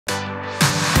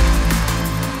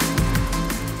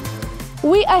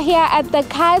We are here at the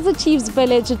Kaizer Chiefs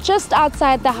village just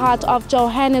outside the heart of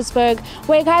Johannesburg,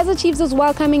 where Kaizer Chiefs is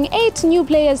welcoming 8 new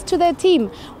players to their team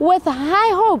with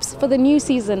high hopes for the new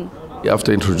season.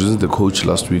 After introducing the coach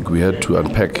last week, we had to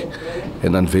unpack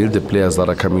and unveil the players that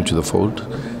are coming to the fold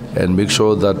and make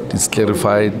sure that it's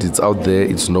clarified, it's out there,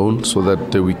 it's known, so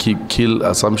that we kill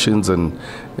assumptions and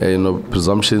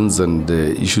presumptions and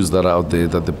issues that are out there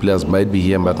that the players might be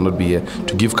here, might not be here,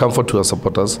 to give comfort to our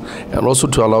supporters and also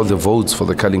to allow the votes for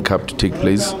the Carling Cup to take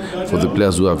place for the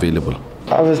players who are available.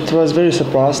 I was very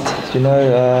surprised. I've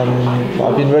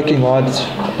been working hard,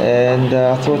 and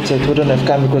I thought it wouldn't have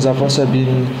come because I've also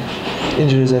been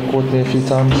injuries have caught me a few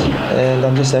times, and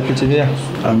I'm just happy to be here.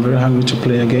 I'm very hungry to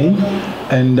play again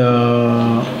and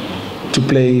to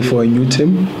play for a new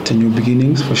team, to new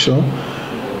beginnings for sure.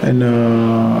 And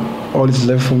all that's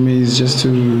left for me is just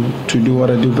to do what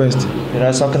I do best.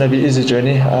 It's not going to be an easy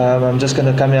journey. I'm just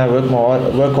going to come here, work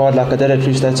hard like I did at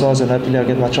Free State Stars, and hopefully I'll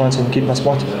get my chance and keep my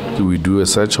spot. We do a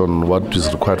search on what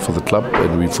is required for the club,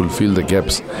 and we fulfill the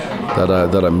gaps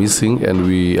that are missing, and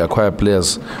we acquire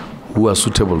players who are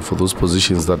suitable for those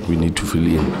positions that we need to fill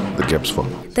in the gaps for.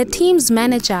 The team's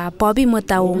manager, Bobby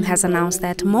Motaung, has announced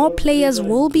that more players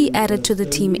will be added to the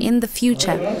team in the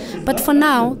future. But for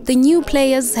now, the new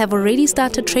players have already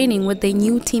started training with their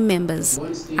new team members.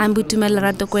 I'm Butumela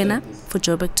Ratokwena for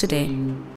Joburg Today.